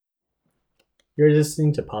You're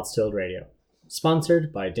listening to Pot Stilled Radio,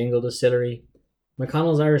 sponsored by Dingle Distillery,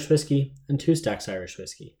 McConnell's Irish Whiskey, and Two Stacks Irish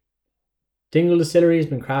Whiskey. Dingle Distillery has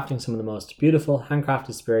been crafting some of the most beautiful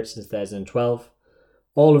handcrafted spirits since 2012.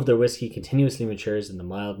 All of their whiskey continuously matures in the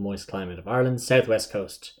mild, moist climate of Ireland's southwest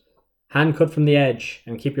coast. Hand cut from the edge,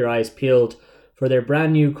 and keep your eyes peeled for their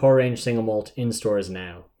brand new core range single malt in stores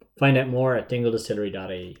now. Find out more at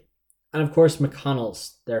dingledistillery.ie. And of course,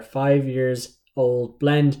 McConnell's, their 5 years old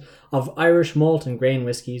blend of Irish malt and grain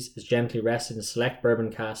whiskies is gently rested in select bourbon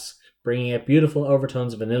casks, bringing out beautiful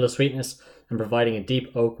overtones of vanilla sweetness and providing a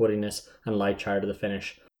deep oak woodiness and light char to the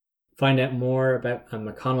finish. Find out more about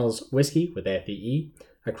McConnell's Whiskey with FEE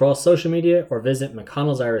across social media or visit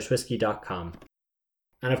mcconnellsirishwhiskey.com.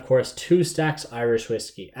 And of course, Two Stacks Irish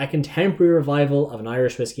Whiskey, a contemporary revival of an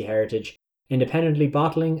Irish whiskey heritage, independently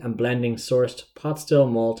bottling and blending sourced pot still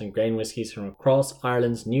malt and grain whiskies from across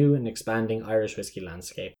Ireland's new and expanding Irish whiskey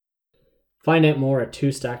landscape. Find out more at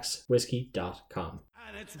twostackswhiskey.com.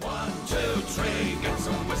 And it's 1, 2, 3, get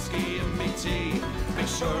some whiskey in me tea. Make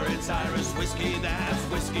sure it's Irish whiskey, that's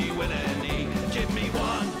whiskey with an E. Give me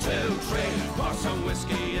 1, 2, 3, pour some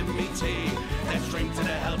whiskey in me tea. Let's drink to the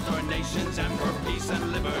health of our nations and for peace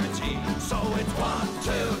and liberty. So it's 1,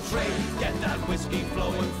 2, 3, get that whiskey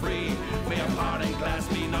flowing free. We are parting glass,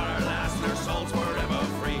 be not our last, and our souls forever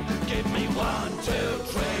free. Give me 1, 2,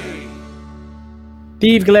 3.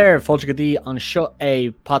 Díomh go léir fáilte go dtí an seo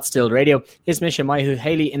é Pot Stilled Radio. Is mise maithú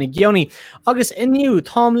Hailey ina gceonnaí. Agus inniu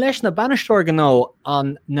tám leis na banisteoir gnó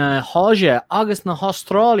an na háise agus na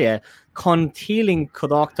Australia chun Teeling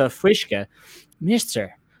codáachta fuisce. Mr.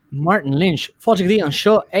 Martin Lynch, fáilte go dtí an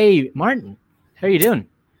seo é Martin. How are you doing?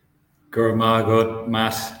 Good,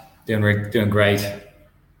 Matt. Doing great.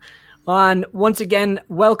 And once again,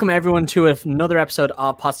 welcome everyone to another episode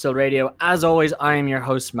of Pot Stilled Radio. As always, I am your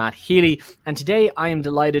host, Matt Healy, and today I am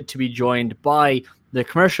delighted to be joined by the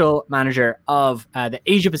commercial manager of the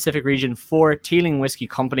Asia Pacific region for Teeling Whiskey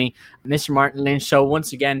Company, Mr. Martin Lynch. So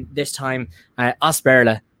once again, this time,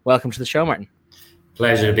 Asperla, welcome to the show, Martin.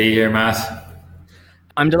 Pleasure to be here, Matt.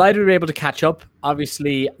 I'm delighted we were able to catch up.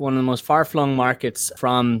 Obviously, one of the most far-flung markets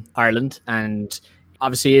from Ireland, and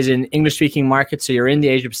obviously is an English-speaking market, so you're in the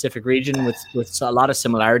Asia-Pacific region with a lot of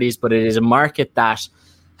similarities, but it is a market that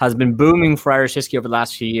has been booming for Irish whiskey over the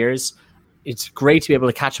last few years. It's great to be able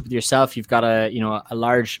to catch up with yourself. You've got a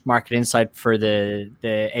large market insight for the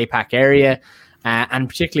APAC area, and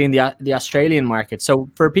particularly in the Australian market. So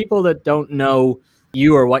for people that don't know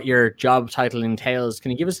you or what your job title entails, can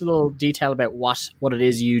you give us a little detail about what it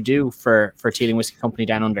is you do for Teeling Whiskey Company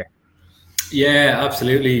down under? Yeah,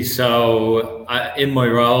 absolutely. So in my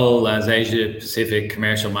role as Asia Pacific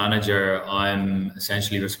Commercial Manager, I'm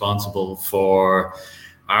essentially responsible for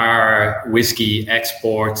our whiskey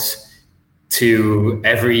exports to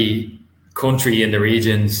every country in the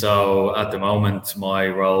region. So at the moment, my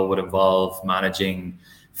role would involve managing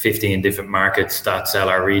 15 different markets that sell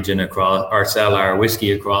our region across, or sell our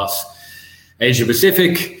whiskey across Asia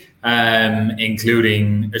Pacific,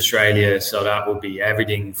 including Australia. So that would be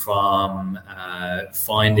everything from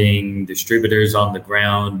finding distributors on the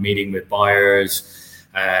ground, meeting with buyers,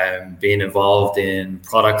 being involved in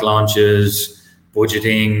product launches,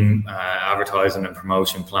 budgeting, advertising and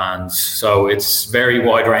promotion plans. So it's very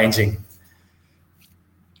wide ranging.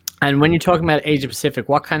 And when you're talking about Asia Pacific,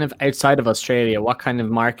 what kind of, outside of Australia, what kind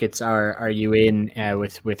of markets are you in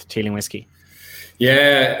with Teeling Whiskey?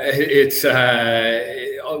 Yeah, it's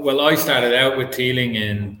well, I started out with Teeling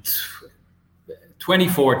in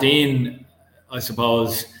 2014, I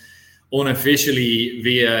suppose. Unofficially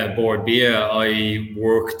via Board Bia, I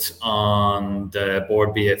worked on the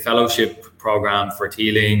Board Bia Fellowship program for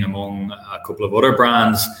Teeling among a couple of other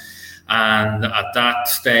brands, and at that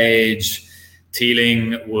stage,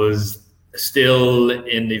 Teeling was still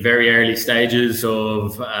in the very early stages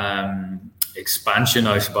of expansion,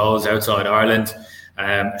 I suppose, outside Ireland.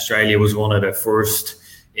 Australia was one of the first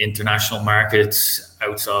international markets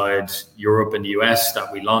outside Europe and the US that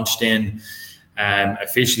we launched in.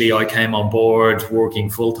 Officially, I came on board working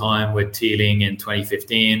full-time with Teeling in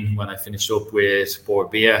 2015 when I finished up with Board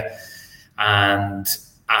Bia. And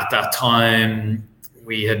at that time,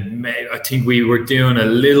 I think we were doing a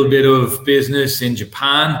little bit of business in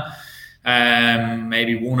Japan,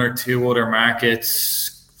 maybe one or two other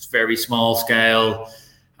markets, very small scale.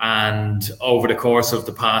 And over the course of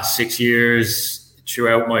the past 6 years,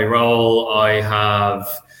 throughout my role, I have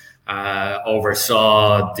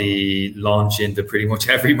oversaw the launch into pretty much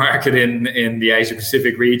every market in the Asia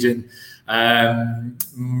Pacific region.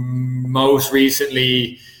 Most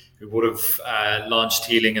recently, we would have launched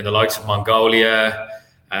Teeling in the likes of Mongolia,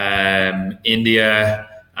 India,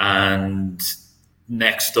 and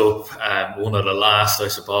next up, one of the last, I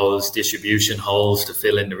suppose, distribution holes to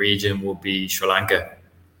fill in the region would be Sri Lanka.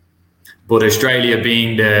 But Australia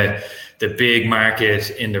being the big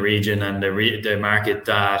market in the region and the market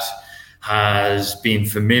that has been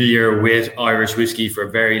familiar with Irish whiskey for a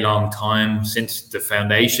very long time, since the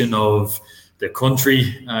foundation of the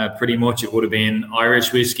country, pretty much it would have been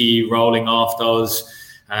Irish whiskey rolling off those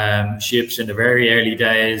ships in the very early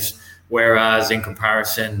days, whereas in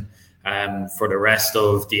comparison, for the rest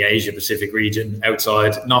of the Asia Pacific region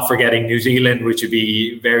outside, not forgetting New Zealand, which would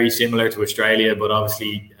be very similar to Australia, but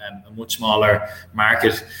obviously a much smaller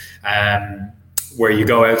market, where you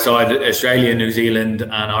go outside Australia, New Zealand,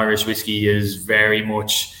 and Irish whiskey is very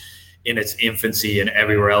much in its infancy, and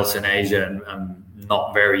everywhere else in Asia and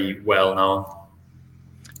not very well known.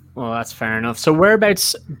 Well, that's fair enough. So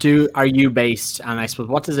whereabouts are you based? And I suppose,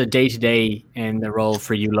 what does a day-to-day in the role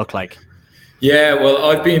for you look like? Yeah, well,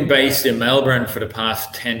 I've been based in Melbourne for the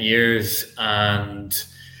past 10 years, and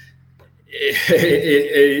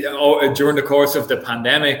during the course of the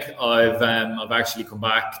pandemic, I've actually come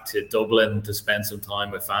back to Dublin to spend some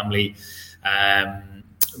time with family.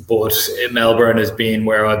 But Melbourne has been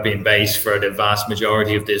where I've been based for the vast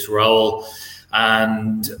majority of this role.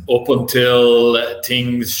 And up until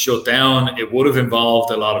things shut down, it would have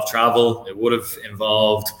involved a lot of travel. It would have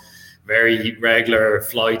involved very regular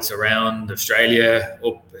flights around Australia.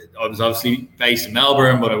 I was obviously based in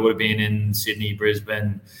Melbourne, but I would have been in Sydney,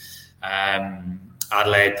 Brisbane,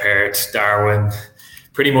 Adelaide, Perth, Darwin,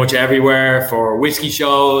 pretty much everywhere for whiskey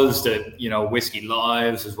shows, whiskey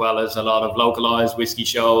lives, as well as a lot of localized whiskey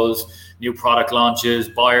shows, new product launches,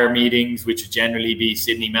 buyer meetings, which would generally be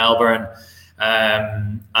Sydney, Melbourne.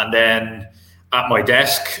 And then at my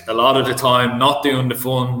desk, a lot of the time, not doing the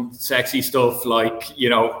fun, sexy stuff like,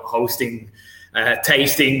 hosting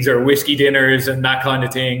tastings or whiskey dinners and that kind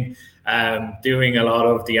of thing, doing a lot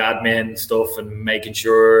of the admin stuff and making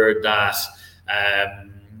sure that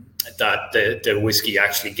the whiskey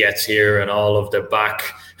actually gets here and all of the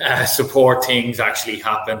back support things actually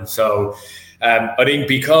happen. So I think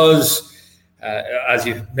because as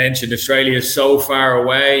you mentioned, Australia is so far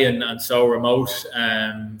away and so remote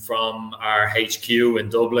from our HQ in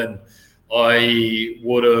Dublin, I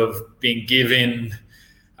would have been given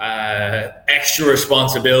extra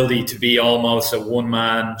responsibility to be almost a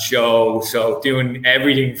one-man show. So doing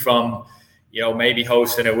everything from, maybe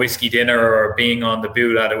hosting a whiskey dinner or being on the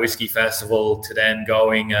booth at a whiskey festival, to then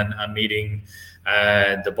going and meeting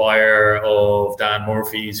the buyer of Dan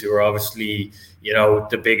Murphy's, who are obviously,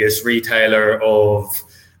 the biggest retailer of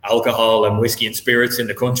alcohol and whiskey and spirits in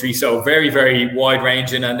the country. So very, very wide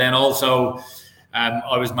ranging. And then also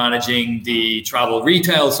I was managing the travel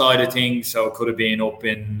retail side of things. So it could have been up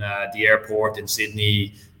in the airport in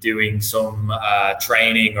Sydney doing some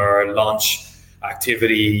training or launch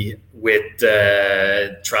activity with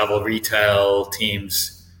travel retail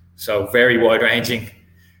teams. So very wide ranging,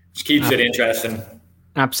 which keeps it interesting.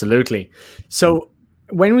 Absolutely. So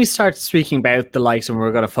when we start speaking about the likes, and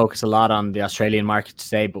we're going to focus a lot on the Australian market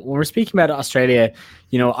today, but when we're speaking about Australia,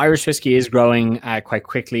 Irish whiskey is growing quite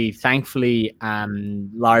quickly. Thankfully,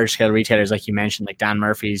 large scale retailers, like you mentioned, like Dan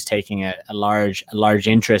Murphy's, taking a large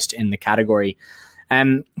interest in the category.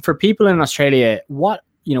 For people in Australia, what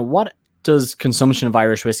does consumption of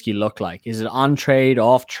Irish whiskey look like? Is it on trade,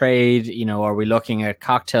 off trade? Are we looking at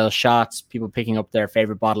cocktail shots, people picking up their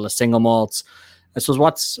favorite bottle of single malts? I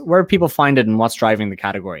suppose where people find it and what's driving the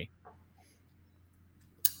category?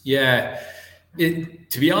 Yeah,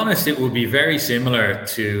 to be honest, it would be very similar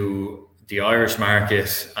to the Irish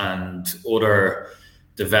market and other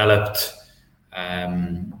developed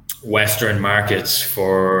Western markets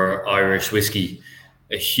for Irish whiskey.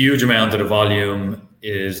 A huge amount of the volume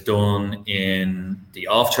is done in the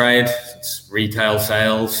off-trade. It's retail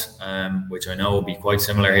sales, which I know will be quite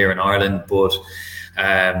similar here in Ireland, but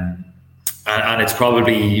and it's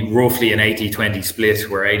probably roughly an 80-20 split,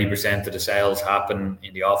 where 80% of the sales happen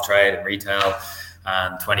in the off-trade and retail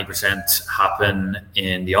and 20% happen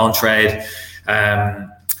in the on-trade.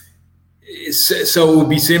 So it would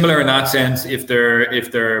be similar in that sense. If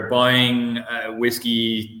they're buying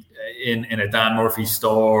whiskey in a Dan Murphy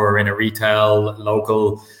store or in a retail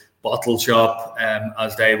local bottle shop,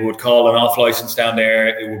 as they would call an off license down there,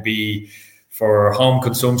 it would be for home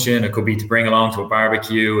consumption. It could be to bring along to a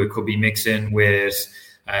barbecue. It could be mixing with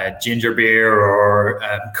ginger beer or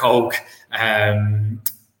Coke.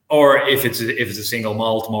 Or if it's a single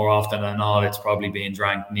malt, more often than not, it's probably being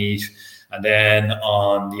drank neat. And then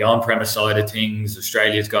on the on-premise side of things,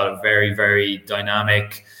 Australia's got a very, very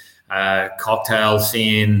dynamic cocktail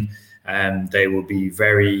scene. They will be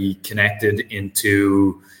very connected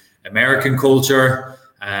into American culture,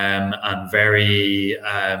 and very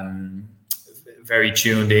very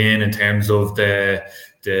tuned in terms of the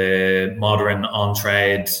modern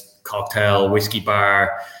on-trade cocktail whiskey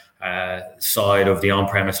bar side of the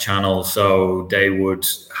on-premise channel. So they would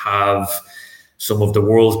have some of the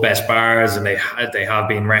world's best bars, and they have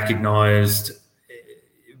been recognized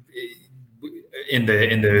in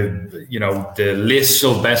the the lists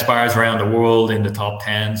of best bars around the world, in the top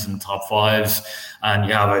 10s and top 5s. And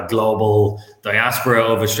you have a global diaspora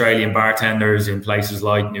of Australian bartenders in places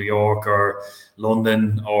like New York or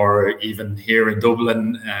London, or even here in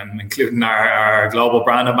Dublin, including our global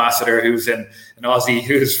brand ambassador, who's an Aussie,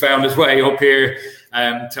 who's found his way up here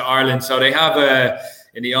to Ireland. So they have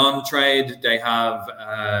in the on-trade, they have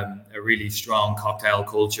a really strong cocktail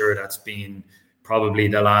culture that's been probably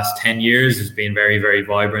the last 10 years has been very, very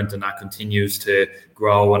vibrant, and that continues to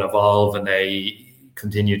grow and evolve, and they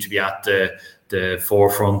continue to be at the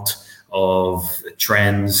forefront of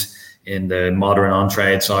trends in the modern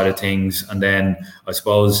on-trade side of things. And then I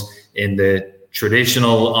suppose in the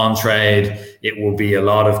traditional on-trade, it will be a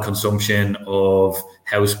lot of consumption of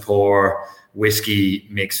house pour whiskey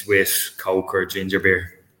mixed with Coke or ginger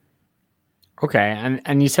beer. Okay,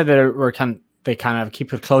 and you said that they kind of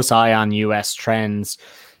keep a close eye on US trends.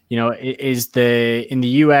 You know, in the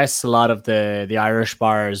US, a lot of the Irish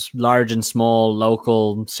bars, large and small,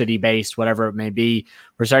 local, city-based, whatever it may be,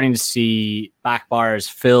 we're starting to see back bars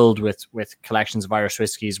filled with collections of Irish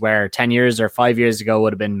whiskies, where 10 years or 5 years ago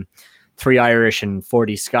would have been 3 Irish and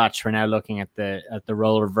 40 Scotch. We're now looking at the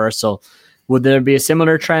role reversal. Would there be a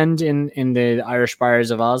similar trend in the Irish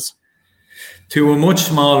bars of Oz? To a much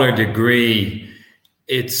smaller degree,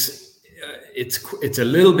 it's a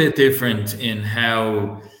little bit different in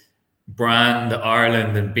how brand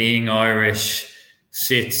Ireland and being Irish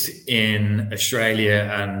sits in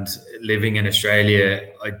Australia and living in Australia.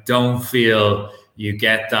 I don't feel you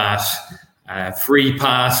get that free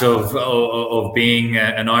pass of being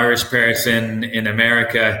an Irish person in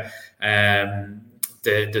America.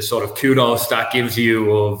 The sort of kudos that gives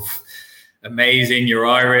you of amazing, you're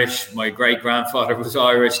Irish, my great grandfather was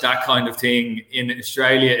Irish, that kind of thing. In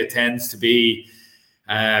Australia, it tends to be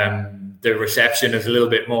the reception is a little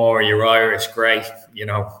bit more, you're Irish, great, you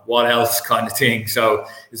know, what else kind of thing. So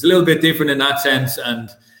it's a little bit different in that sense. And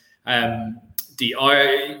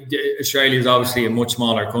Australia is obviously a much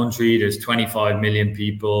smaller country. There's 25 million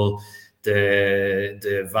people.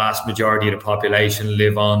 The vast majority of the population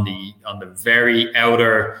live on the very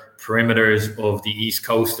outer perimeters of the east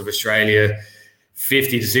coast of Australia.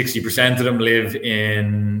 50 to 60% of them live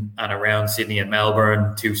in and around Sydney and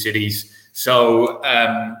Melbourne, 2 cities. So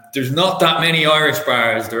there's not that many Irish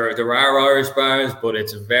bars. There are Irish bars, but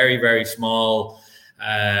it's a very, very small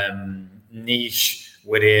niche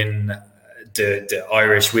within the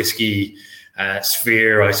Irish whiskey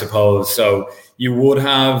sphere, I suppose. So you would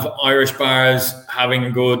have Irish bars having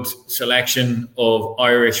a good selection of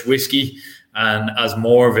Irish whiskey, and as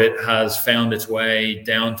more of it has found its way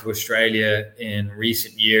down to Australia in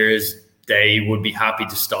recent years, they would be happy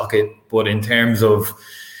to stock it. But in terms of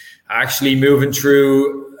actually moving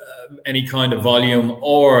through any kind of volume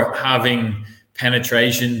or having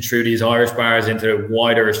penetration through these Irish bars into a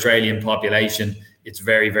wider Australian population, it's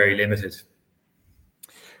very, very limited.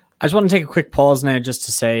 I just want to take a quick pause now just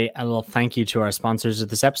to say a little thank you to our sponsors of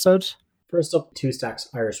this episode. First up, Two Stacks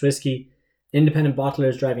Irish Whiskey. Independent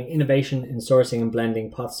bottlers driving innovation in sourcing and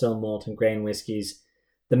blending pot still malt and grain whiskies.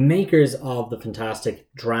 The makers of the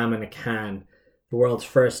fantastic Dram in a Can, the world's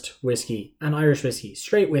first whiskey and Irish whiskey,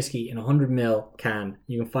 straight whiskey in a 100ml can.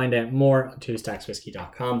 You can find out more on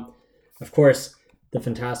twostackswhiskey.com. Of course, the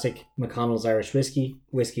fantastic McConnell's Irish Whiskey,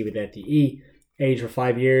 whiskey without the E, aged for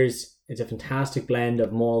 5 years. It's a fantastic blend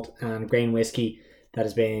of malt and grain whiskey that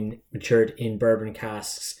has been matured in bourbon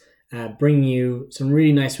casks, bringing you some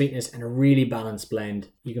really nice sweetness and a really balanced blend.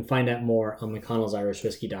 You can find out more on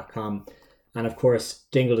mcconnellsirishwhiskey.com. And of course,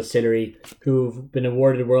 Dingle Distillery, who've been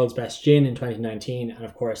awarded the world's best gin in 2019. And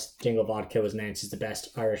of course, Dingle Vodka was announced as the best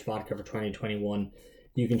Irish vodka for 2021.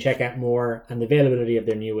 You can check out more and the availability of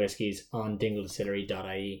their new whiskies on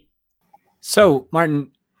dingledistillery.ie. So,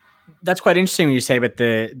 Martin, that's quite interesting when you say about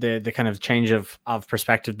the kind of change of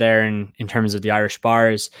perspective there in terms of the Irish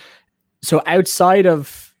bars. So outside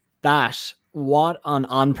of that, what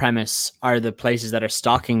on-premise are the places that are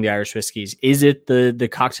stocking the Irish whiskies? Is it the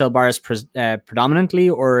cocktail bars predominantly,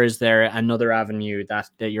 or is there another avenue that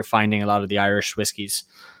you're finding a lot of the Irish whiskies?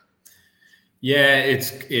 Yeah,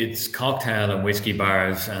 it's cocktail and whiskey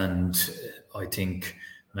bars, and I think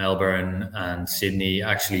Melbourne and Sydney,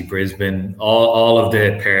 actually Brisbane, all of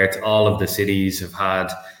the Perth, all of the cities have had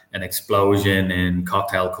an explosion in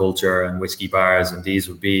cocktail culture and whiskey bars, and these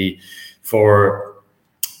would be for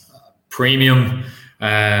premium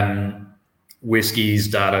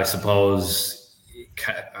whiskies that I suppose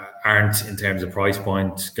aren't, in terms of price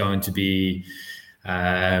point, going to be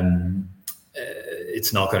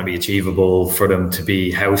it's not going to be achievable for them to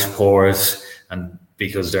be house pours, and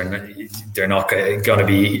because they're not going to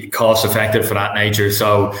be cost effective for that nature.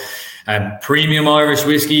 So premium Irish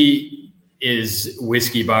whiskey is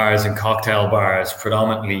whiskey bars and cocktail bars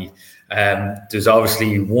predominantly. There's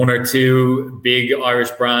obviously one or two big Irish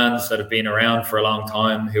brands that have been around for a long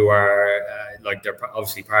time who are they're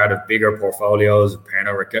obviously part of bigger portfolios,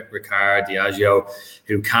 Pernod Ricard, Diageo,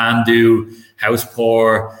 who can do house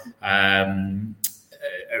pour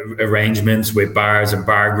arrangements with bars and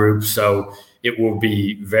bar groups. So it will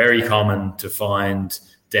be very common to find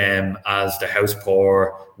them as the house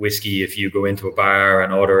pour whiskey if you go into a bar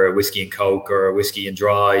and order a whiskey and coke or a whiskey and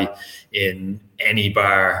dry in any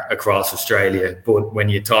bar across Australia. But when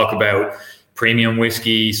you talk about premium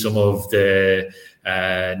whiskey, some of the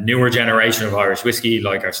newer generation of Irish whiskey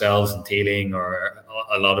like ourselves and Teeling, or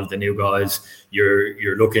a lot of the new guys,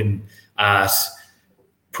 you're looking at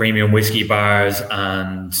premium whiskey bars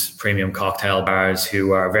and premium cocktail bars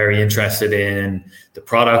who are very interested in the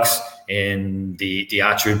products, in the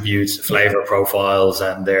attributes, the flavor profiles,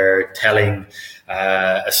 and they're telling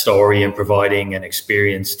a story and providing an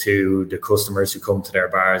experience to the customers who come to their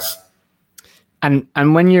bars.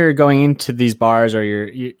 And when you're going into these bars, or you're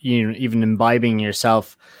even imbibing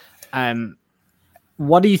yourself,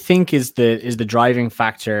 what do you think is the driving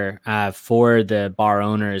factor for the bar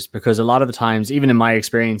owners? Because a lot of the times, even in my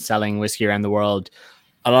experience selling whiskey around the world,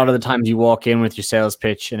 a lot of the times you walk in with your sales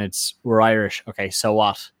pitch and it's, we're Irish. Okay, so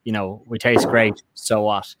what? We taste great. So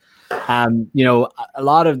what? A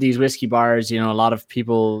lot of these whiskey bars, a lot of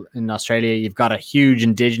people in Australia, you've got a huge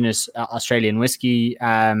indigenous Australian whiskey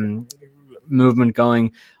movement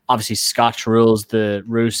going. Obviously, Scotch rules the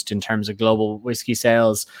roost in terms of global whiskey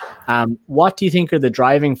sales. What do you think are the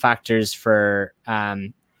driving factors for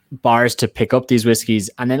bars to pick up these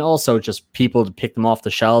whiskeys, and then also just people to pick them off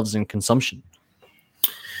the shelves in consumption?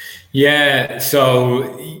 Yeah,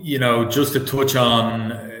 so just to touch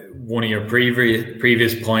on one of your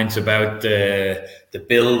previous points about the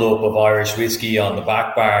build-up of Irish whiskey on the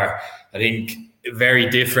back bar, I think very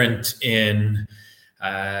different in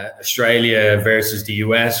Australia versus the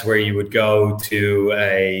US, where you would go to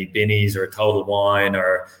a Binny's or a Total Wine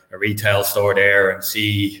or a retail store there and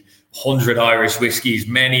see 100 Irish whiskies,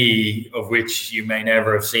 many of which you may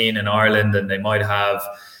never have seen in Ireland, and they might have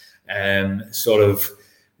sort of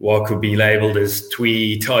what could be labelled as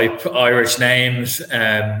twee type Irish names.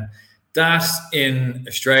 That in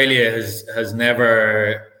Australia has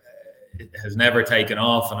never taken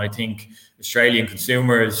off, and I think Australian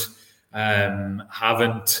consumers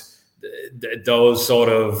haven't, those sort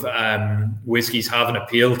of whiskies haven't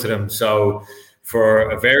appealed to them. So for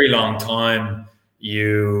a very long time,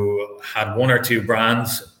 you had one or two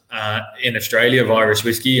brands in Australia of Irish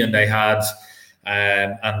whiskey, and they had,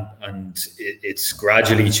 and it's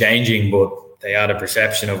gradually changing, but they had a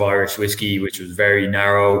perception of Irish whiskey which was very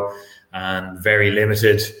narrow and very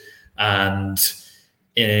limited. And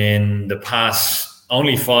in the past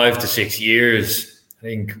only 5 to 6 years, I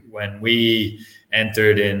think when we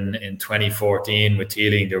entered in 2014 with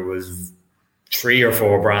Teeling, there was 3 or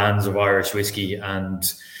 4 brands of Irish whiskey,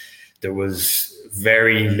 and there was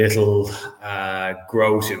very little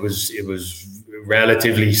growth. It was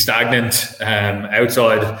relatively stagnant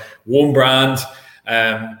outside one brand,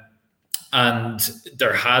 and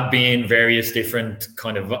there had been various different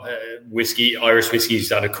kind of Irish whiskies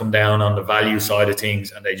that had come down on the value side of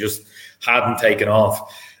things, and they just hadn't taken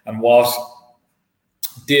off. And what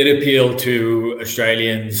did appeal to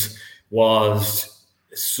Australians was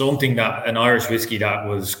something, that an Irish whiskey that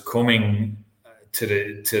was coming to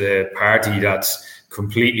the party that's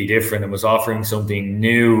completely different and was offering something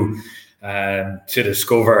new to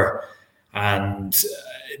discover. And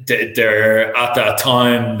there at that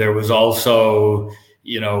time there was also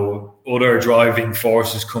other driving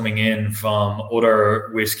forces coming in from other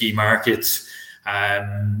whiskey markets.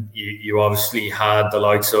 You obviously had the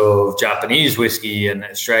likes of Japanese whiskey, and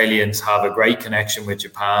Australians have a great connection with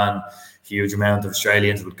Japan. Huge amount of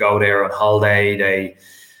Australians would go there on holiday.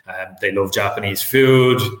 They love Japanese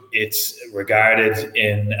food. It's regarded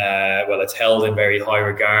it's held in very high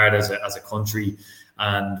regard as a country.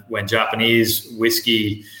 And when Japanese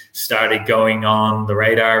whiskey started going on the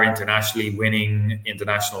radar internationally, winning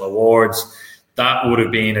international awards, that would have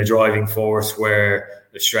been a driving force where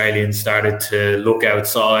Australians started to look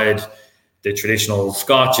outside the traditional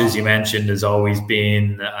Scotch, as you mentioned, has always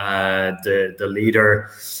been the leader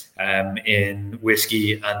in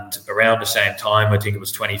whiskey. And around the same time, I think it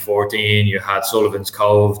was 2014, you had Sullivan's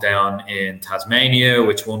Cove down in Tasmania,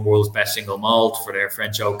 which won World's Best Single Malt for their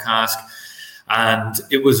French oak cask. And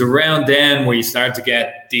it was around then where you start to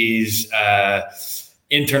get these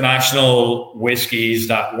international whiskies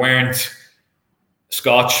that weren't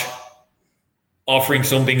Scotch, offering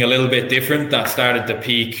something a little bit different, that started to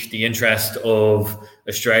pique the interest of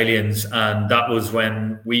Australians. And that was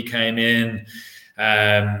when we came in,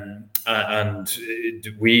 and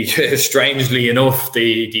we, strangely enough,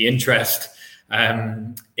 the interest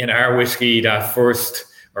in our whiskey that first,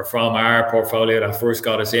 or from our portfolio that first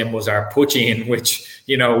got us in, was our Puchin, which,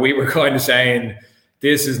 you know, we were kind of saying,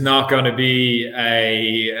 this is not going to be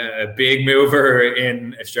a big mover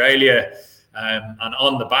in Australia. And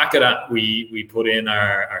on the back of that, we put in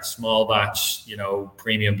our small batch, you know,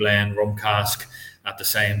 premium blend rum cask at the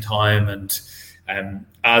same time. And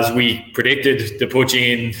as we predicted, the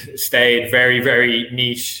Puchin stayed very, very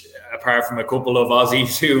niche, apart from a couple of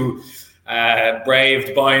Aussies who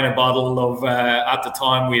braved buying a bottle of, at the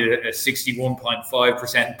time, we had a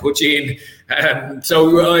 61.5% Puchin.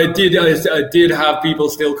 So I did have people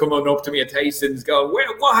still coming up to me at tastings going,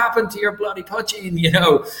 what happened to your bloody Puchin? You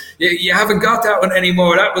know, you haven't got that one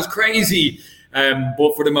anymore. That was crazy.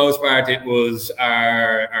 But for the most part, it was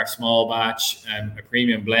our small batch, a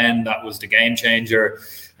premium blend, that was the game changer.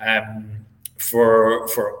 For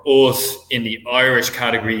us in the Irish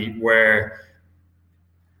category, where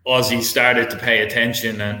Aussies started to pay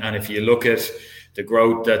attention, and if you look at the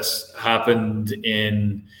growth that's happened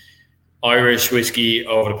in Irish whiskey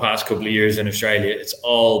over the past couple of years in Australia, it's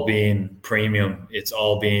all been premium. It's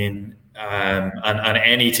all been and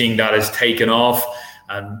anything that has taken off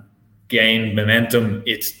and gained momentum,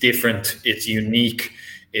 it's different, it's unique.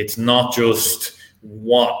 It's not just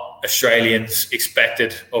what Australians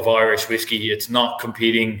expected of Irish whiskey. It's not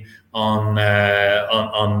competing on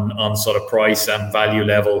sort of price and value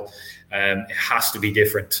level. It has to be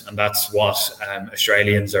different, and that's what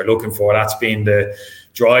Australians are looking for. That's been the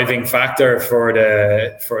driving factor for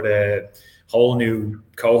the whole new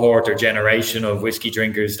cohort or generation of whiskey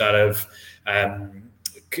drinkers that have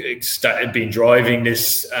been driving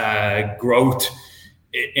this growth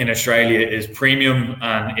in Australia, is premium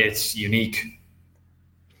and it's unique.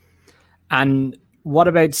 And what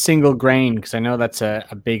about single grain? Because I know that's a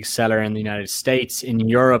big seller in the United States. In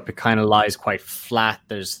Europe, it kind of lies quite flat.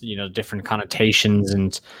 There's, you know, different connotations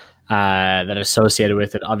and that are associated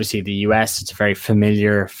with it. Obviously, the US, it's a very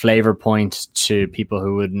familiar flavor point to people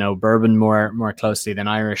who would know bourbon more closely than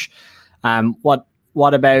Irish.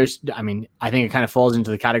 What about? I mean, I think it kind of falls into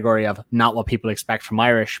the category of not what people expect from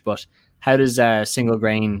Irish. But how does single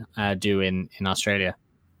grain do in Australia?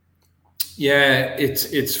 Yeah,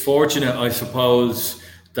 it's fortunate, I suppose,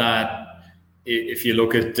 that if you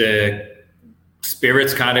look at the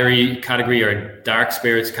spirits category or dark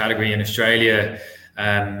spirits category in Australia,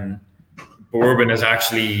 bourbon is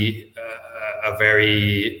actually a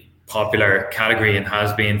very popular category and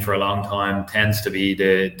has been for a long time. Tends to be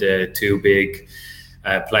the two big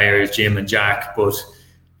players, Jim and Jack, but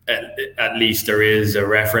at least there is a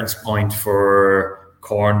reference point for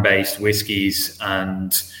corn-based whiskies,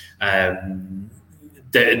 and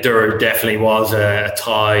there definitely was a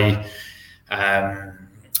tie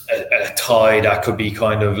that could be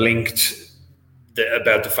kind of linked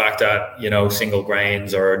about the fact that, you know, single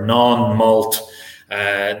grains or non-malted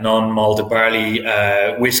barley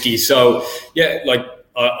whiskey. So yeah, like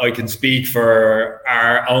I can speak for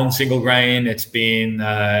our own single grain. It's been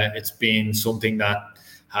something that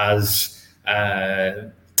has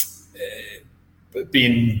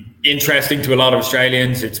been interesting to a lot of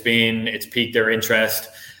Australians. It's piqued their interest.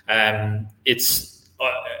 It's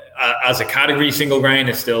as a category, single grain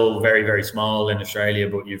is still very, very small in Australia,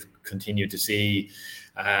 but you've continued to see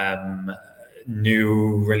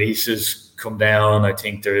new releases come down. I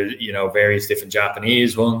think there, you know, various different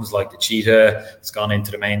Japanese ones like the Cheetah. It's gone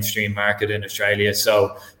into the mainstream market in Australia,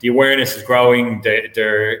 so the awareness is growing.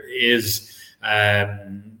 There is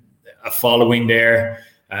a following there.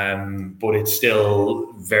 But it's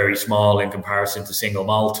still very small in comparison to single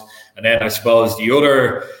malt. And then I suppose the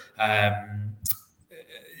other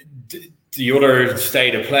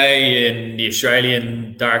state of play in the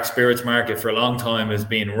Australian dark spirits market for a long time has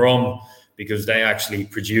been rum, because they actually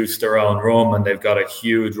produce their own rum, and they've got a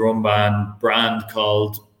huge rum brand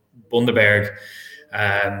called Bundaberg.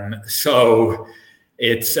 So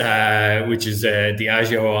it's which is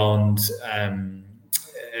Diageo-owned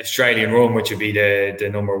Australian rum, which would be the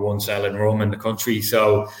number one selling rum in the country.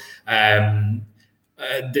 So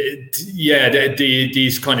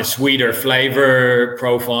These kind of sweeter flavor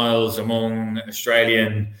profiles among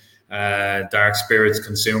Australian dark spirits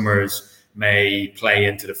consumers may play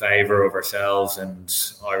into the favor of ourselves and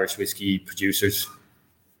Irish whiskey producers.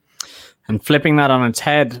 And flipping that on its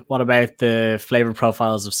head, what about the flavor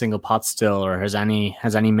profiles of single pot still, or has any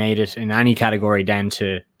made it in any category down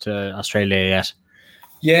to Australia yet?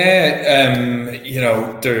 Yeah,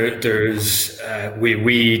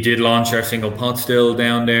 we did launch our single pot still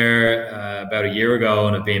down there about a year ago,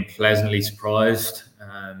 and have been pleasantly surprised.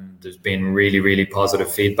 There's been really, really positive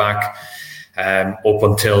feedback. Up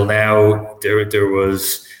until now, there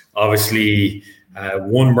was obviously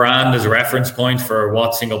one brand as a reference point for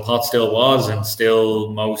what single pot still was, and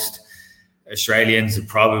still most Australians have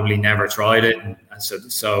probably never tried it. And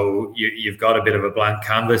so you've got a bit of a blank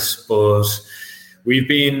canvas, but we've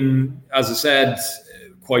been, as I said,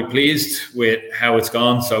 quite pleased with how it's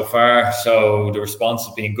gone so far. So the response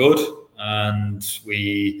has been good, and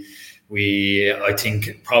we I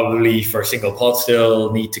think probably for single pot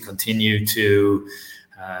still need to continue to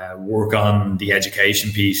work on the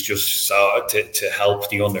education piece, just so to help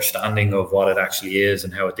the understanding of what it actually is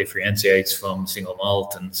and how it differentiates from single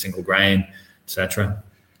malt and single grain, etc.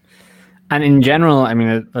 And in general, I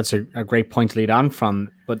mean, that's a great point to lead on from.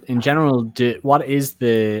 But in general, what is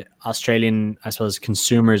the Australian, I suppose,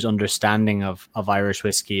 consumers' understanding of Irish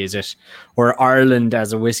whiskey? Is it, or Ireland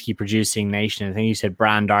as a whiskey producing nation? I think you said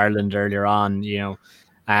brand Ireland earlier on. Do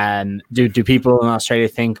people in Australia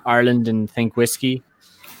think Ireland and think whiskey?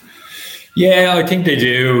 Yeah, I think they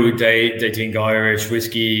do. They think Irish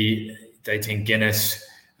whiskey. They think Guinness.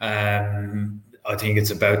 I think it's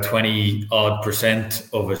about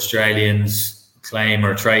 20% of Australians claim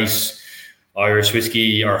or trace Irish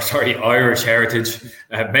whiskey, Irish heritage.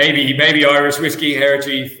 Maybe Irish whiskey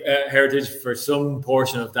heritage for some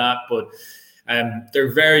portion of that, but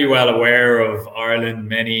they're very well aware of Ireland.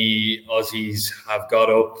 Many Aussies have got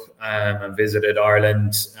up and visited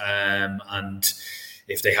Ireland, and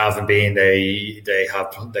if they haven't been, they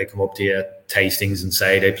come up to you at tastings and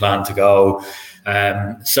say they plan to go.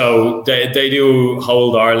 So they do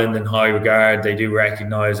hold Ireland in high regard. They do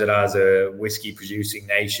recognise it as a whiskey producing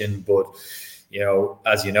nation. But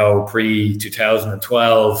as you know, pre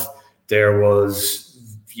 2012, there was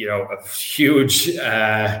a huge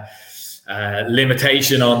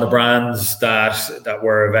limitation on the brands that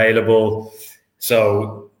were available.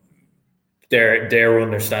 So their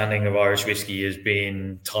understanding of Irish whiskey is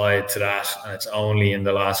being tied to that, and it's only in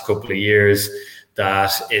the last couple of years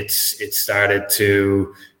that it's started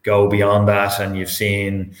to go beyond that, and you've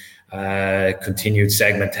seen continued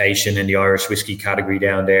segmentation in the Irish whiskey category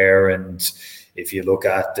down there. And if you look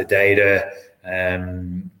at the data,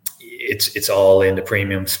 it's all in the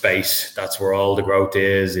premium space. That's where all the growth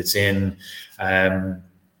is. It's in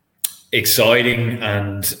exciting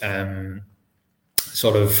and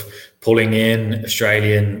sort of pulling in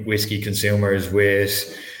Australian whiskey consumers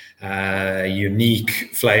with unique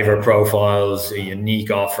flavor profiles, a unique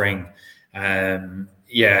offering. At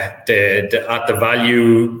the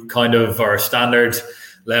value kind of or standard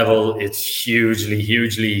level, it's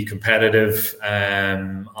hugely competitive.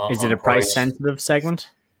 Is it a price sensitive segment?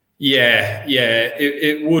 Yeah,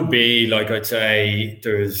 it would be. Like I'd say,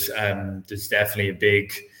 there's definitely a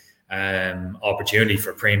big opportunity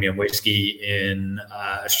for premium whiskey in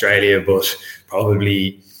Australia, but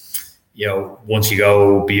probably once you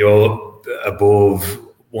go above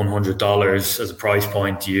 $100 as a price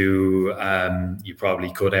point, you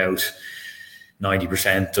probably cut out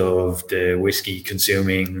 90% of the whiskey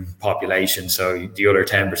consuming population. So the other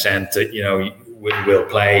 10% that will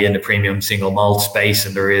play in the premium single malt space,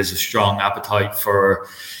 and there is a strong appetite for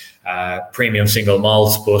premium single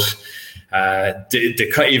malts, but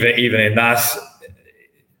even in that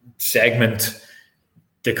segment,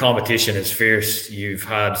 the competition is fierce. You've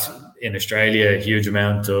had in Australia a huge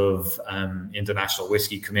amount of international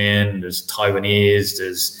whiskey come in. There's Taiwanese,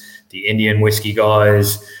 there's the Indian whiskey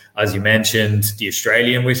guys, as you mentioned, the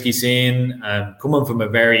Australian whiskey scene, coming from a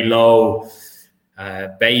very low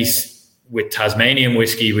base with Tasmanian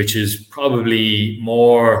whiskey, which is probably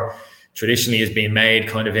more traditionally has been made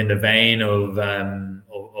kind of in the vein of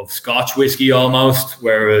Scotch whiskey almost,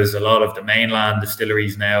 whereas a lot of the mainland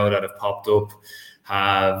distilleries now that have popped up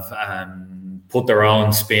have put their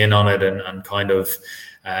own spin on it and kind of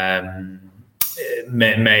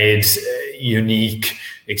made unique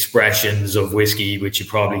expressions of whiskey, which you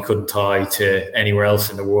probably couldn't tie to anywhere else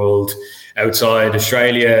in the world. Outside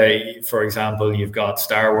Australia, for example, you've got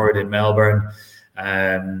Starward in Melbourne,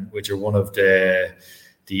 which are one of the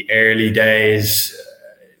early days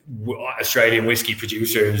Australian whiskey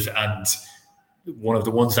producers, and one of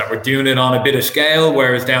the ones that were doing it on a bit of scale,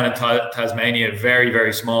 whereas down in Tasmania, very,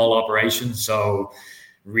 very small operations. So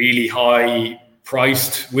really high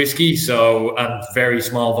priced whiskey, and very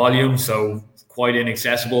small volume, so quite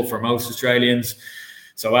inaccessible for most Australians.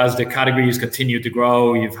 So as the categories continue to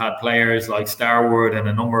grow, you've had players like Starward and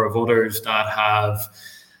a number of others that have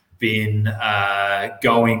been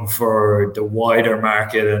going for the wider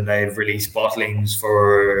market, and they've released bottlings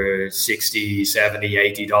for $60,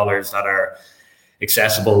 $70, $80 that are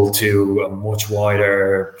accessible to a much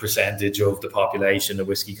wider percentage of the population, the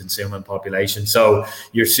whiskey consuming population. So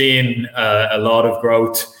you're seeing a lot of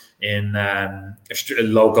growth in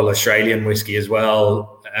local Australian whiskey as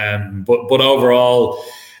well. But overall,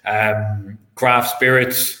 craft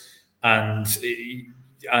spirits and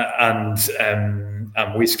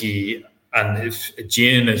whiskey and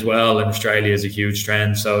gin as well in Australia is a huge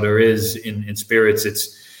trend. So there is in spirits,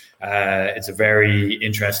 it's a very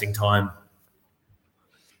interesting time.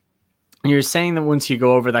 You're saying that once you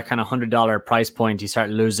go over that kind of $100 price point, you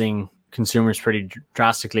start losing consumers pretty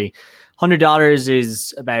drastically. $100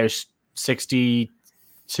 is about 60,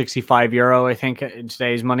 65 euro, I think, in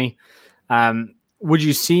today's money. Would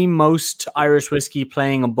you see most Irish whiskey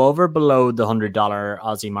playing above or below the $100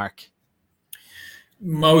 Aussie mark?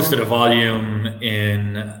 Most of the volume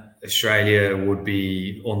in Australia would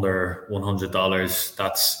be under $100.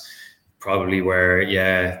 That's probably where,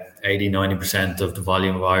 80-90% of the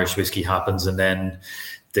volume of Irish whiskey happens, and then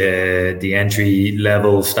the entry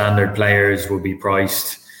level standard players will be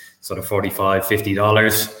priced sort of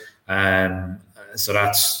 $45-50. So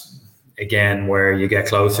that's again where you get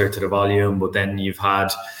closer to the volume, but then you've had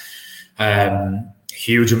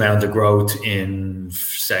huge amount of growth in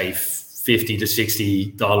say $50 to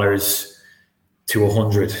 $60 to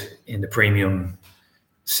 $100 in the premium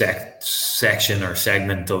section or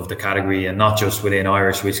segment of the category, and not just within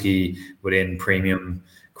Irish whiskey, within premium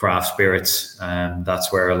craft spirits.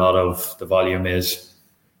 That's where a lot of the volume is.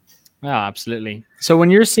 Yeah, absolutely. So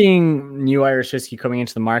when you're seeing new Irish whiskey coming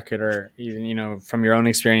into the market, or even, from your own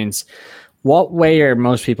experience, what way are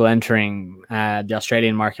most people entering the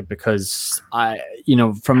Australian market? Because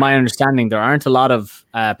from my understanding, there aren't a lot of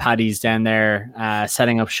paddies down there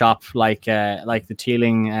setting up shop like the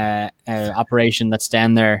Teeling operation that's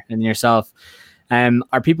down there and yourself.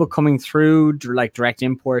 Are people coming through like direct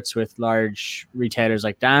imports with large retailers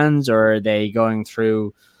like Dan's, or are they going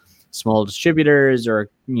through small distributors, or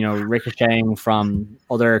ricocheting from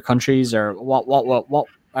other countries, or what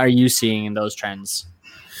are you seeing in those trends?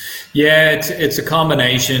 Yeah, it's a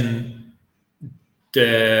combination.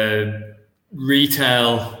 The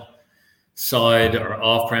retail side or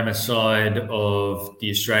off-premise side of the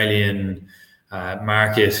Australian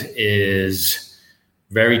market is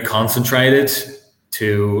very concentrated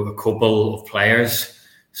to a couple of players.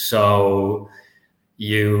 So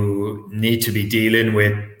you need to be dealing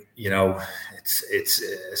with, it's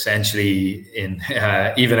essentially in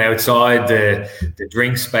even outside the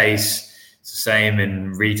drink space. It's the same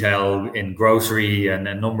in retail, in grocery, and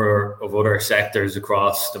a number of other sectors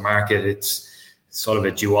across the market. It's sort of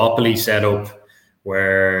a duopoly setup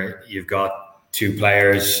where you've got two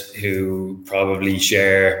players who probably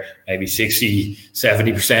share maybe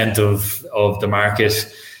 60-70% of the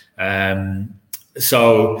market.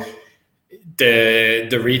 So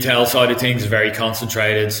the retail side of things is very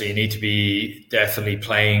concentrated. So you need to be definitely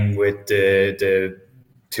playing with the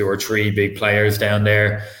two or three big players down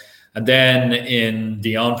there. And then in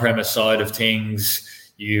the on-premise side of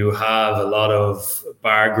things, you have a lot of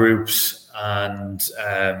bar groups, and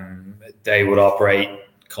they would operate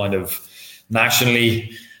kind of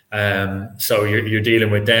nationally. So you're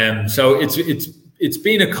dealing with them. So it's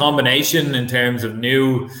been a combination in terms of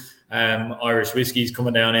new Irish whiskies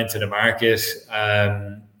coming down into the market.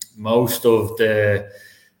 Most of the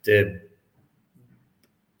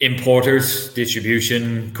importers,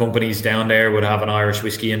 distribution companies down there would have an Irish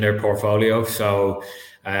whiskey in their portfolio. So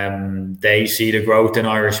they see the growth in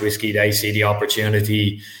Irish whiskey, they see the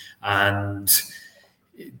opportunity, and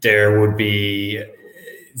there would be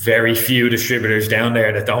very few distributors down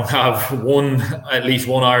there that don't have at least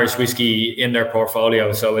one Irish whiskey in their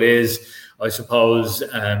portfolio. So it is, I suppose,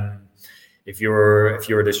 if you're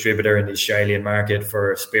a distributor in the Australian market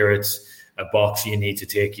for spirits, a box you need to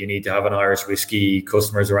tick. You need to have an Irish whiskey.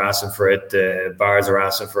 Customers are asking for it. The bars are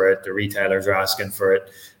asking for it. The retailers are asking for it.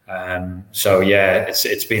 So yeah,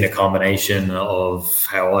 it's been a combination of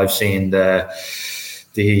how I've seen the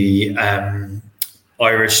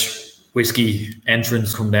Irish whiskey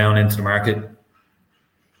entrants come down into the market.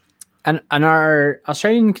 And are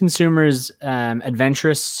Australian consumers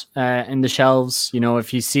adventurous in the shelves?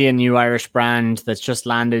 If you see a new Irish brand that's just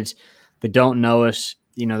landed, they don't know it,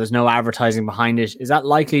 there's no advertising behind it. Is that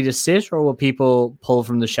likely to sit, or will people pull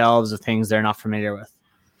from the shelves of things they're not familiar with?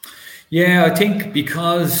 Yeah, I think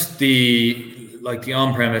because the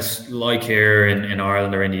on-premise, like here in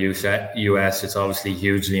Ireland or in the US, it's obviously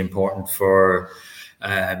hugely important for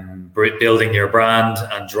building your brand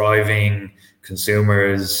and driving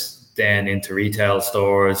consumers then into retail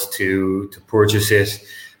stores to purchase it.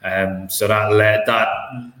 So that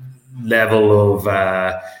level of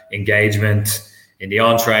engagement in the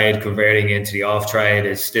on-trade converting into the off-trade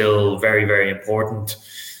is still very, very important.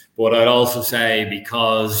 But I'd also say,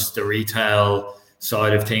 because the retail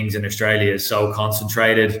side of things in Australia is so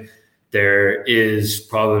concentrated, there is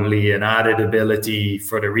probably an added ability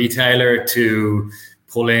for the retailer to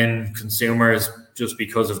pull in consumers just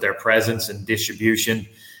because of their presence and distribution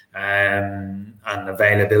and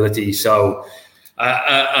availability. So,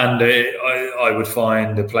 I would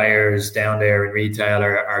find the players down there in retail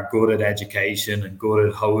are good at education and good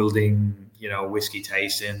at holding, whiskey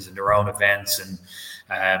tastings and their own events and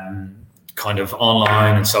kind of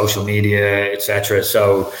online and social media, etc.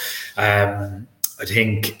 So I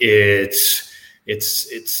think it's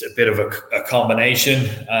a bit of a combination.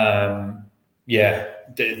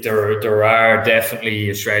 There are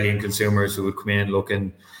definitely Australian consumers who would come in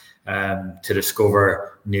looking to discover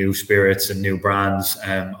new spirits and new brands.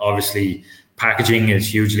 Obviously, packaging is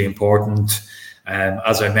hugely important.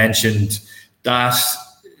 As I mentioned, that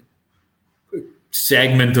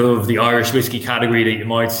segment of the Irish whiskey category that you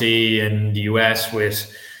might see in the US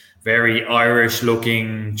with very Irish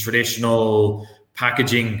looking traditional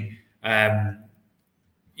packaging,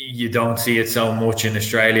 you don't see it so much in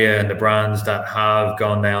Australia, and the brands that have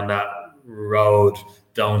gone down that road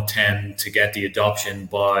don't tend to get the adoption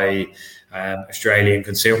by Australian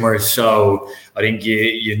consumers. So I think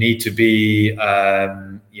you need to be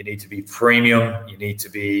premium, you need to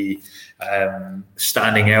be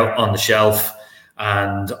standing out on the shelf.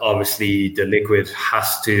 And obviously the liquid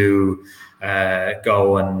has to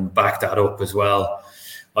go and back that up as well.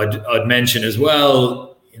 I'd mention as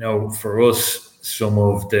well, for us, some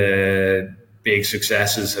of the big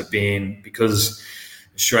successes have been because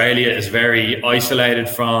Australia is very isolated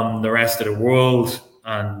from the rest of the world,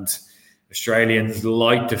 and Australians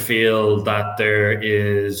like to feel that there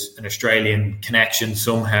is an Australian connection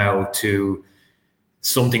somehow to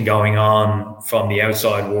something going on from the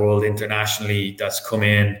outside world internationally that's come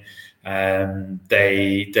in.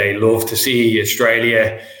 They love to see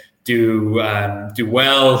Australia do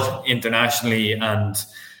well internationally, and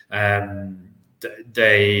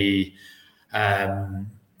they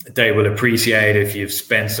will appreciate if you've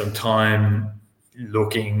spent some time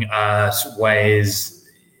looking at ways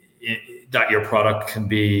that your product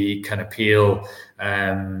can appeal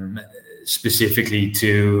specifically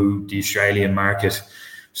to the Australian market.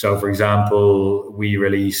 So, for example, we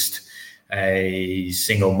released a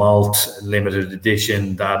single malt limited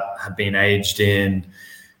edition that had been aged in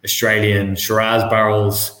Australian Shiraz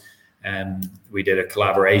barrels. We did a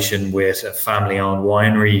collaboration with a family-owned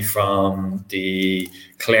winery from the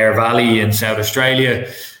Clare Valley in South Australia,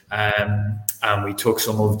 and we took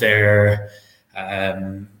some of their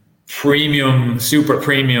super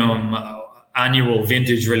premium annual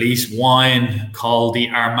vintage release wine called the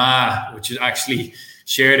Armagh, which is actually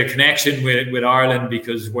shared a connection with Ireland,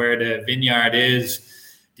 because where the vineyard is,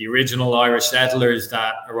 the original Irish settlers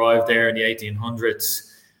that arrived there in the 1800s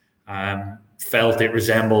felt it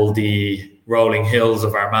resembled the rolling hills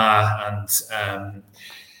of Armagh. And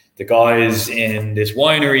the guys in this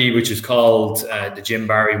winery, which is called the Jim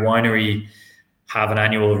Barry Winery, have an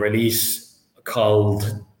annual release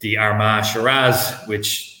called the Armagh Shiraz,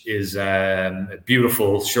 which is a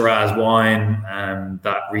beautiful Shiraz wine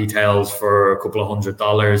that retails for a couple of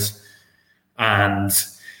 $100. And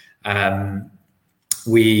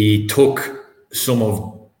we took some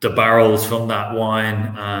of the barrels from that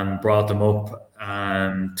wine and brought them up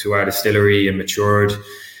to our distillery and matured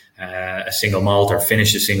a single malt, or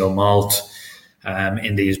finished a single malt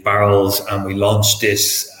in these barrels. And we launched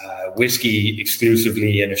this whiskey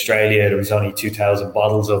exclusively in Australia. There was only 2,000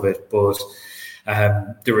 bottles of it, but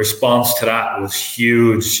the response to that was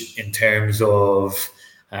huge in terms of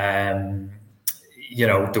the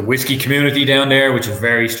whiskey community down there, which is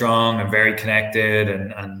very strong and very connected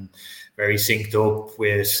and very synced up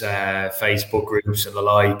with Facebook groups and the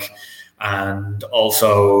like. And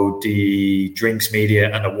also the drinks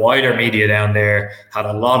media and the wider media down there had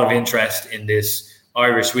a lot of interest in this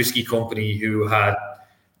Irish whiskey company who had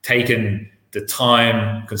taken the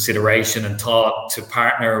time, consideration and thought to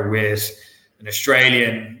partner with an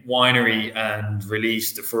Australian winery and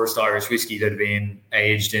release the first Irish whiskey that had been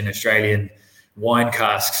aged in Australian wine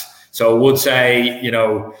casks. So I would say,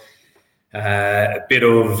 a bit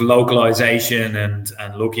of localization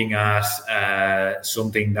and looking at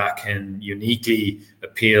something that can uniquely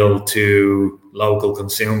appeal to local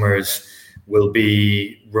consumers will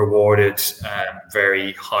be rewarded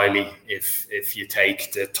very highly if you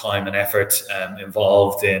take the time and effort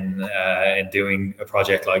involved in doing a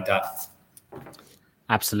project like that.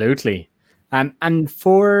 Absolutely. And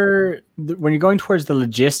for when you're going towards the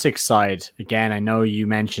logistics side, again, I know you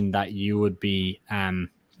mentioned that you would be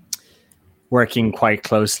working quite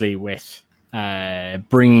closely with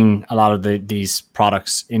bringing a lot of these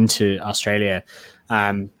products into Australia.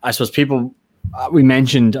 I suppose we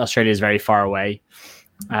mentioned Australia is very far away,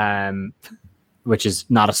 which is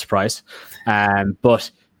not a surprise.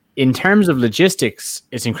 But in terms of logistics,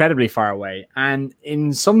 it's incredibly far away. And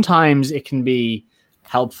sometimes it can be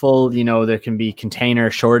helpful. There can be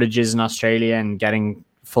container shortages in Australia, and getting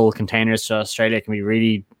full containers to Australia can be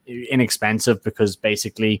really inexpensive because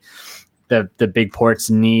basically the big ports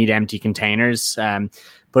need empty containers.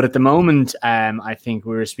 But at the moment, I think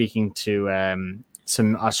we were speaking to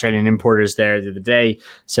some Australian importers there the other day.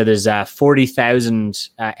 So there's 40,000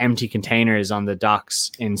 empty containers on the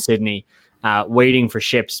docks in Sydney waiting for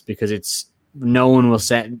ships because no one will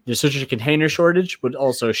send. There's such a container shortage, but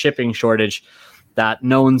also a shipping shortage that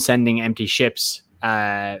no one's sending empty ships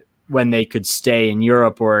when they could stay in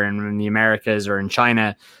Europe or in the Americas or in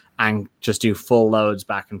China and just do full loads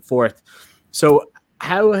back and forth. So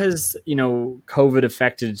how has, COVID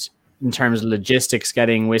affected in terms of logistics,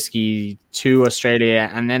 getting whiskey to Australia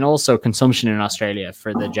and then also consumption in Australia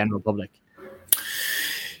for the general public?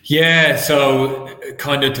 Yeah, so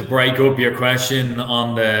kind of to break up your question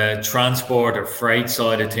on the transport or freight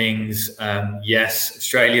side of things, yes,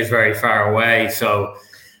 Australia is very far away. So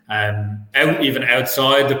even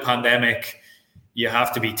outside the pandemic, you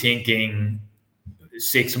have to be thinking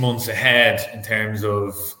 6 months ahead in terms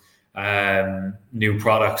of new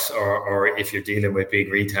products, or if you're dealing with big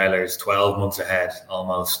retailers, 12 months ahead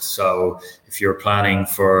almost. So if you're planning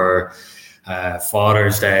for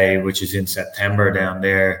Father's Day, which is in September down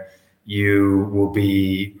there, you will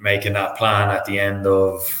be making that plan at the end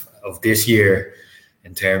of this year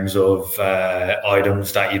in terms of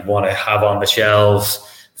items that you'd want to have on the shelves,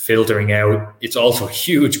 filtering out. It's also a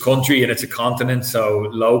huge country and it's a continent. So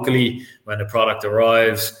locally, when the product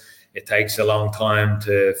arrives, it takes a long time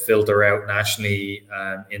to filter out nationally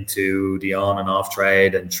into the on and off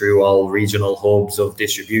trade and through all regional hubs of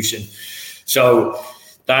distribution. So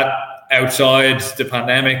that outside the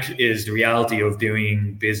pandemic is the reality of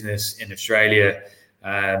doing business in Australia.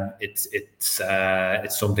 It's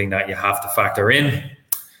something that you have to factor in.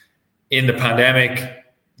 In the pandemic,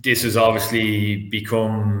 this has obviously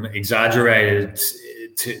become exaggerated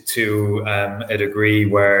to a degree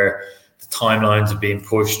where the timelines have been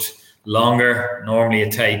pushed longer. Normally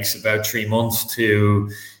it takes about 3 months to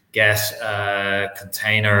get a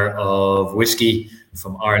container of whiskey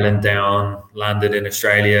from Ireland down, landed in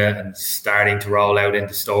Australia and starting to roll out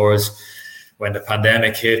into stores. When the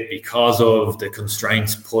pandemic hit, because of the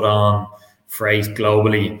constraints put on freight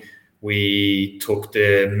globally, we took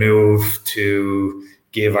the move to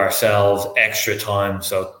give ourselves extra time.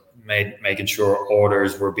 So making sure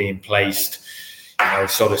orders were being placed,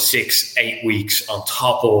 sort of 6-8 weeks on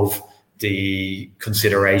top of the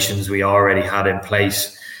considerations we already had in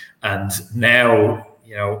place. And now,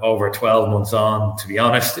 over 12 months on, to be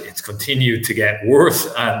honest, it's continued to get worse.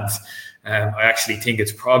 And I actually think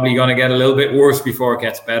it's probably going to get a little bit worse before it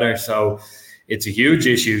gets better. So it's a huge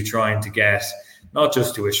issue trying to get, not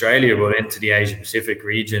just to Australia, but into the Asia Pacific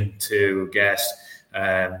region to get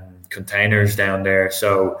containers down there.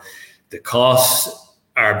 So the costs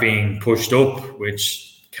are being pushed up, which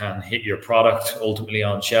can hit your product ultimately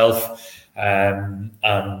on shelf. And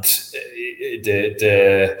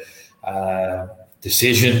the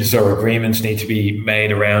decisions or agreements need to be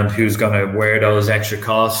made around who's going to wear those extra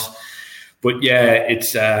costs. But yeah,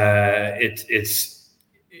 it's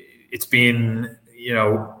been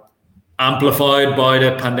amplified by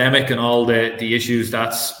the pandemic and all the issues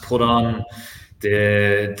that's put on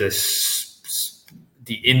the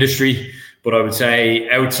industry. But I would say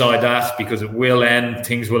outside that, because it will end,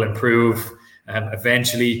 things will improve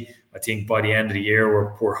eventually. I think by the end of the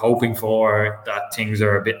year, we're hoping for that things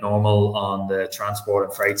are a bit normal on the transport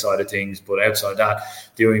and freight side of things. But outside that,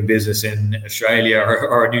 doing business in Australia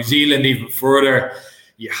or New Zealand even further,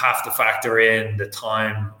 you have to factor in the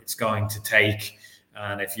time it's going to take.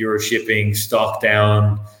 And if you're shipping stock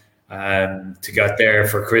down to get there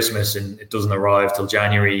for Christmas and it doesn't arrive till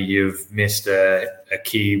January, you've missed a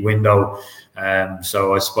key window.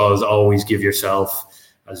 So I suppose always give yourself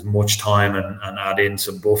as much time and add in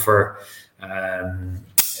some buffer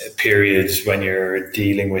periods when you're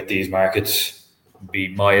dealing with these markets would be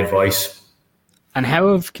my advice. And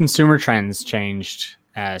how have consumer trends changed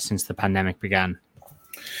since the pandemic began?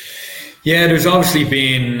 Yeah, there's obviously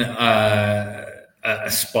been a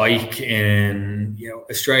spike in,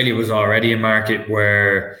 Australia was already a market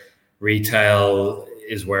where retail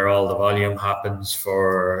is where all the volume happens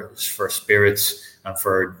for spirits and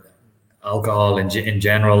for alcohol in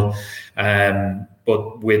general.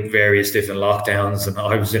 But with various different lockdowns, and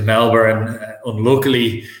I was in Melbourne,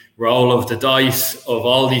 unluckily, roll of the dice of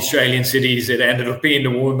all the Australian cities, it ended up being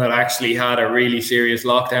the one that actually had a really serious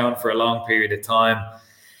lockdown for a long period of time.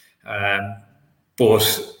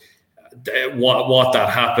 But what that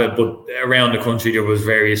happened, but around the country there was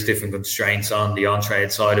various different constraints on the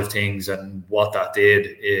on-trade side of things, and what that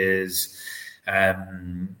did is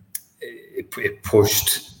it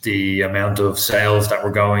pushed the amount of sales that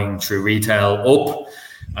were going through retail up,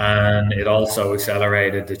 and it also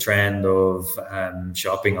accelerated the trend of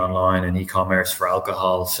shopping online and e-commerce for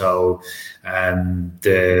alcohol. So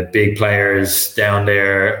the big players down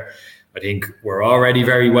there, I think, were already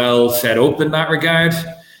very well set up in that regard.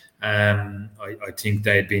 I think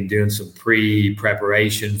they'd been doing some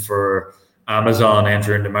pre-preparation for Amazon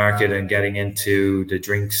entering the market and getting into the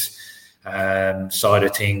drinks side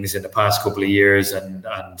of things in the past couple of years, and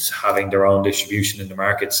having their own distribution in the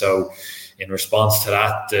market. So in response to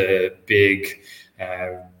that, the big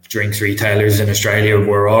drinks retailers in Australia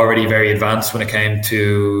were already very advanced when it came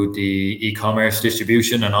to the e-commerce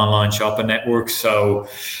distribution and online shopping networks. So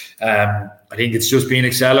I think it's just been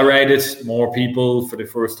accelerated. More people for the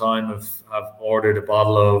first time have ordered a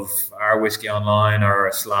bottle of our whiskey online, or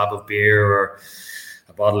a slab of beer, or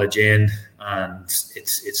a bottle of gin, and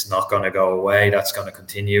it's not going to go away. That's going to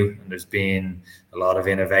continue. And there's been a lot of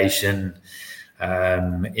innovation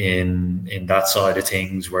in that side of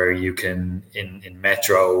things, where you can in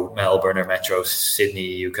Metro Melbourne or Metro Sydney,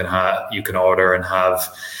 you can order and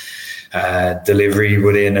have delivery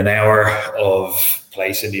within an hour of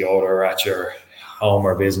placing the order at your home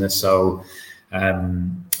or business. So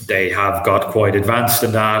they have got quite advanced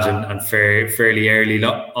in that, and fairly early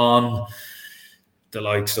on. The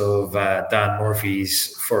likes of Dan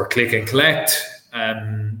Murphy's for Click and Collect,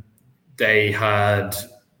 they had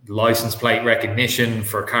license plate recognition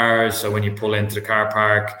for cars. So when you pull into the car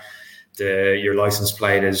park, your license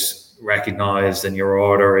plate is recognized and your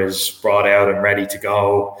order is brought out and ready to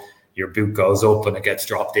go. Your boot goes up and it gets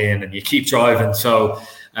dropped in, and you keep driving. So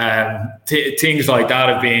things like that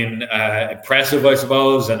have been impressive, I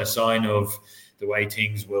suppose, and a sign of the way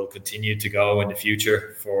things will continue to go in the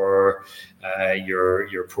future for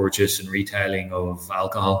your purchase and retailing of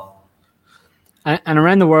alcohol. And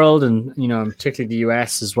around the world, and particularly the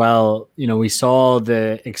US as well, we saw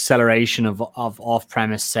the acceleration of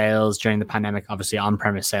off-premise sales during the pandemic. Obviously,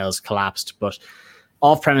 on-premise sales collapsed, but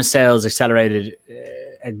off-premise sales accelerated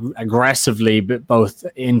aggressively, both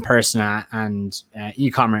in person and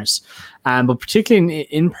e-commerce. But particularly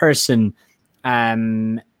in person,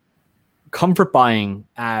 comfort buying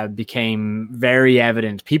became very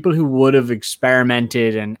evident. People who would have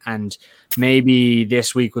experimented and maybe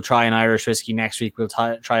this week we'll try an Irish whiskey, next week we'll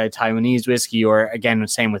try a Taiwanese whiskey, or again, the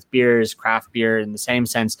same with beers, craft beer in the same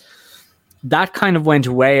sense. That kind of went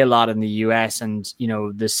away a lot in the US, and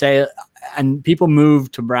the sale, and people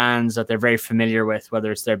moved to brands that they're very familiar with,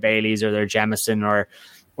 whether it's their Baileys or their Jameson or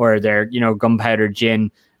their gunpowder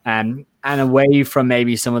gin, and away from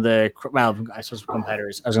maybe some of the, well, I suppose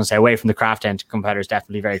competitors. I was going to say away from the craft end. Competitors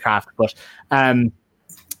definitely very craft, but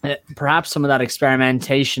perhaps some of that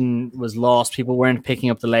experimentation was lost. People weren't picking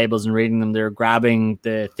up the labels and reading them; they were grabbing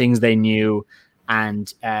the things they knew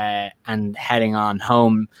and heading on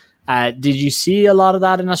home. Did you see a lot of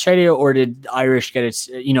that in Australia, or did Irish get its?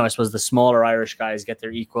 I suppose the smaller Irish guys get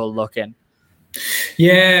their equal look in.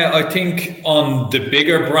 Yeah, I think on the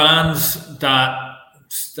bigger brands that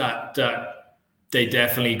they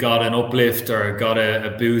definitely got an uplift or got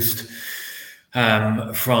a boost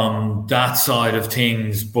from that side of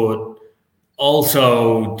things. But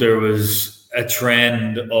also there was a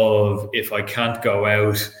trend of, if I can't go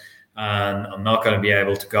out and I'm not going to be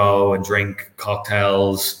able to go and drink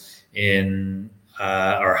cocktails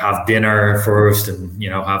or have dinner first and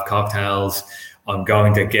have cocktails, I'm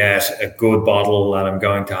going to get a good bottle and I'm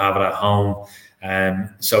going to have it at home.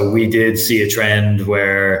 So we did see a trend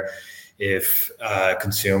where if a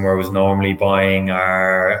consumer was normally buying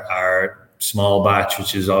our small batch,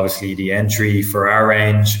 which is obviously the entry for our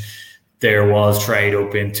range, there was trade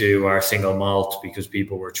up into our single malt because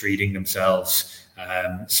people were treating themselves.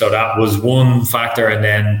 So that was one factor. And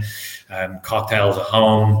then cocktails at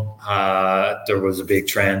home, there was a big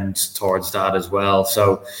trend towards that as well.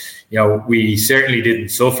 So, we certainly didn't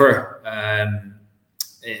suffer,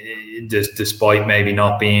 despite maybe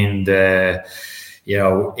not being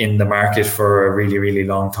in the market for a really, really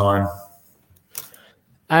long time.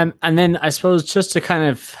 And then I suppose just to kind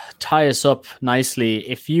of tie us up nicely,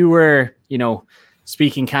 if you were,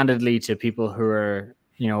 speaking candidly to people who are,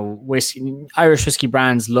 Irish whiskey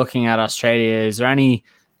brands looking at Australia, is there any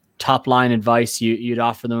top line advice you'd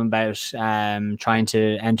offer them about trying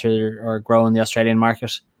to enter or grow in the Australian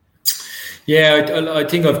market? Yeah, I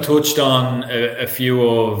think I've touched on a few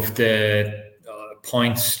of the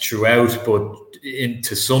points throughout, but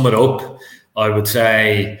to sum it up, I would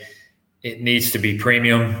say it needs to be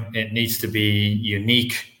premium. It needs to be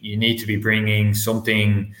unique. You need to be bringing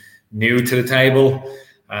something new to the table.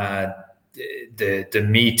 The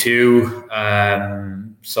Me Too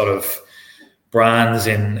sort of brands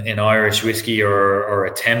in Irish whiskey or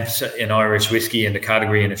attempts in Irish whiskey in the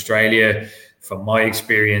category in Australia, from my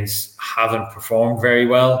experience, haven't performed very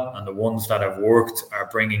well. And the ones that have worked are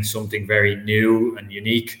bringing something very new and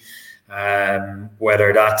unique,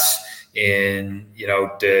 whether that's in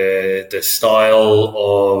the style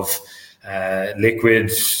of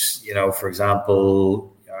liquids, for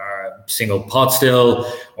example, single pot still,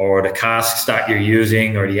 or the casks that you're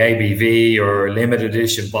using, or the ABV or limited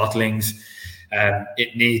edition bottlings.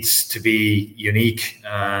 It needs to be unique,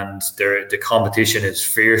 and the competition is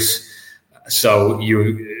fierce. So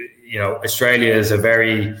Australia is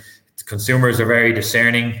consumers are very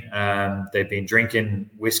discerning. They've been drinking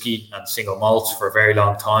whiskey and single malts for a very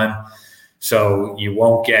long time. So you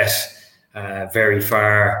won't get very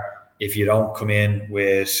far if you don't come in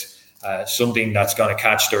with something that's going to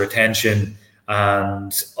catch their attention.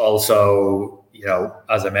 And also,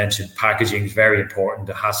 as I mentioned, packaging is very important.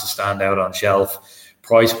 It has to stand out on shelf.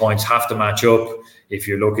 Price points have to match up. If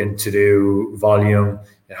you're looking to do volume,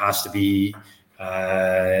 it has to be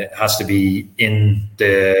in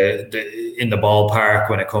the ballpark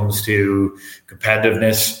when it comes to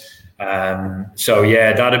competitiveness. So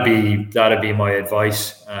yeah, that'd be my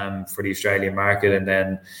advice for the Australian market. And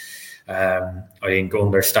then I think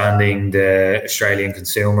understanding the Australian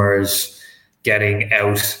consumers, getting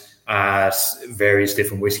out at various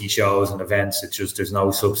different whiskey shows and events. It's just, there's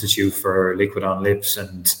no substitute for liquid on lips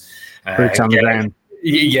and boots on the ground.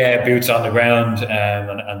 Yeah, boots on the ground,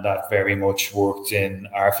 and that very much worked in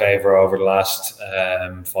our favour over the last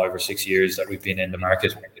 5 or 6 years that we've been in the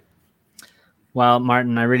market. Well,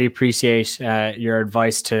 Martin, I really appreciate your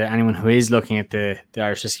advice to anyone who is looking at the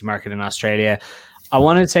Irish whiskey market in Australia. I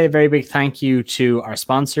want to say a very big thank you to our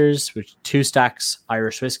sponsors, which Two Stacks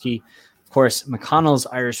Irish Whiskey, of course, McConnell's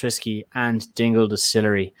Irish Whiskey, and Dingle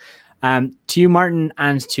Distillery. To you, Martin,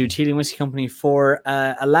 and to Teeling Whiskey Company for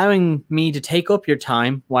allowing me to take up your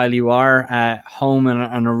time while you are home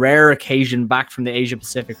on a rare occasion back from the Asia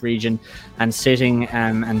Pacific region and sitting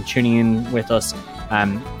and tuning in with us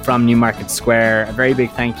from Newmarket Square. A very big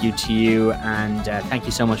thank you to you, and thank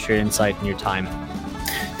you so much for your insight and your time.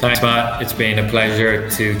 Thanks, Matt. It's been a pleasure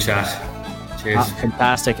to chat. Cheers.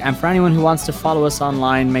 Fantastic. And for anyone who wants to follow us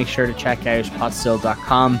online, make sure to check out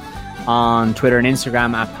potstill.com, on Twitter and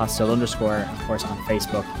Instagram at potstill_, of course on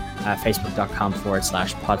Facebook,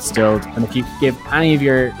 facebook.com/potstilled. And if you give any of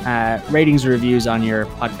your ratings or reviews on your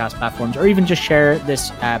podcast platforms, or even just share this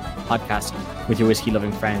podcast with your whiskey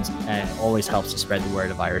loving friends, it always helps to spread the word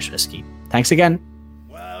of Irish whiskey. Thanks again.